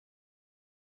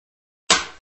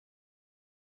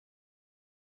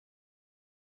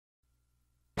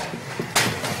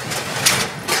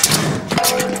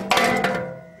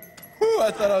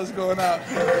I thought I was going out.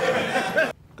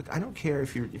 Look, I don't care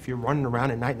if you're running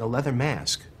around at night in a leather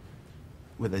mask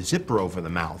with a zipper over the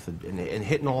mouth and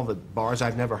hitting all the bars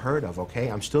I've never heard of, okay?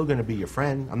 I'm still going to be your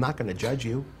friend. I'm not going to judge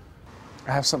you.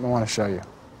 I have something I want to show you.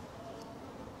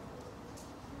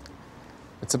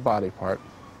 It's a body part.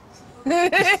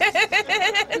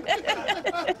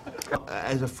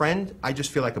 As a friend, I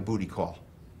just feel like a booty call.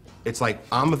 It's like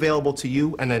I'm available to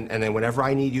you, and then whenever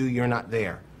I need you, you're not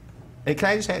there. And can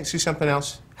I just ask you something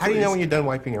else? How do you know when you're done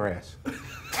wiping your ass?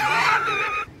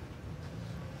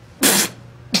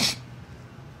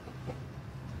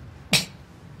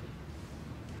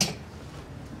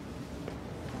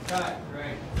 Cut,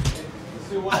 right. Let's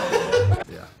do one.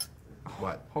 Yeah.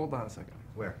 What? Hold on a second.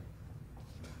 Where?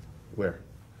 Where?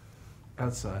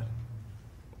 Outside.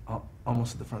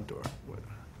 Almost at the front door. What?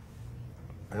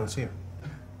 I don't see her.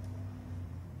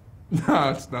 No,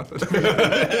 it's nothing.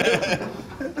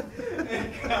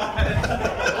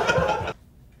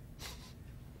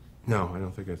 No, I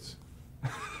don't think it's... I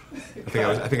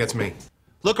think that's me.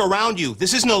 Look around you.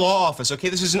 This isn't a law office, okay?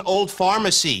 This is an old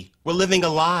pharmacy. We're living a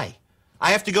lie.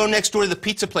 I have to go next door to the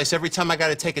pizza place every time I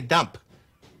gotta take a dump.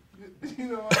 You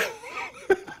know what?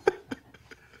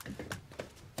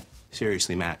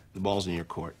 Seriously, Matt, the ball's in your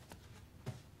court.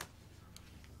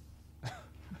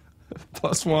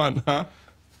 +1, huh?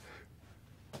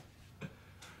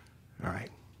 All right.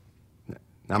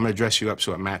 Now I'm gonna dress you up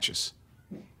so it matches.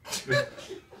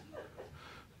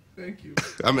 Thank you.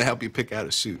 I'm gonna help you pick out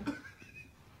a suit.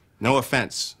 No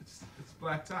offense. It's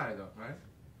black tie, though, right?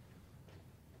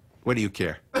 What do you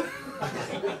care? All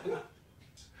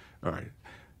right.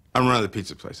 I'm running the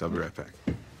pizza place. I'll be right back.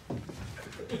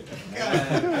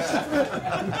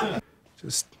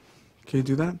 Just, can you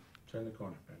do that? Turn the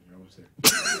corner, Ben. You're almost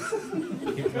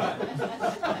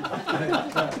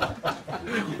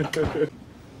there.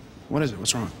 What is it?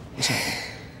 What's wrong? What's up?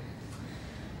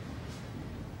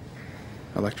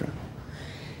 Electra.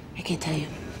 I can't tell you.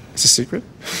 It's a secret?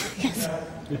 Yes.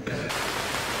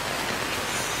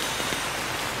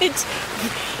 It's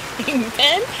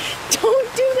Ben.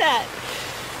 Don't do that.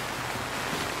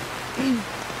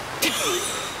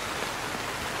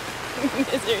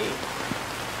 Misery.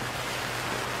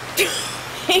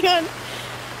 Hang on.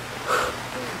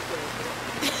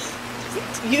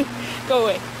 You go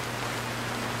away.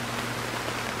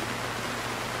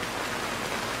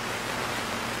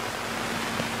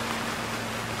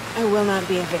 I will not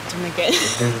be a victim again.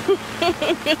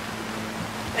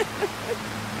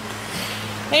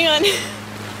 Hang on.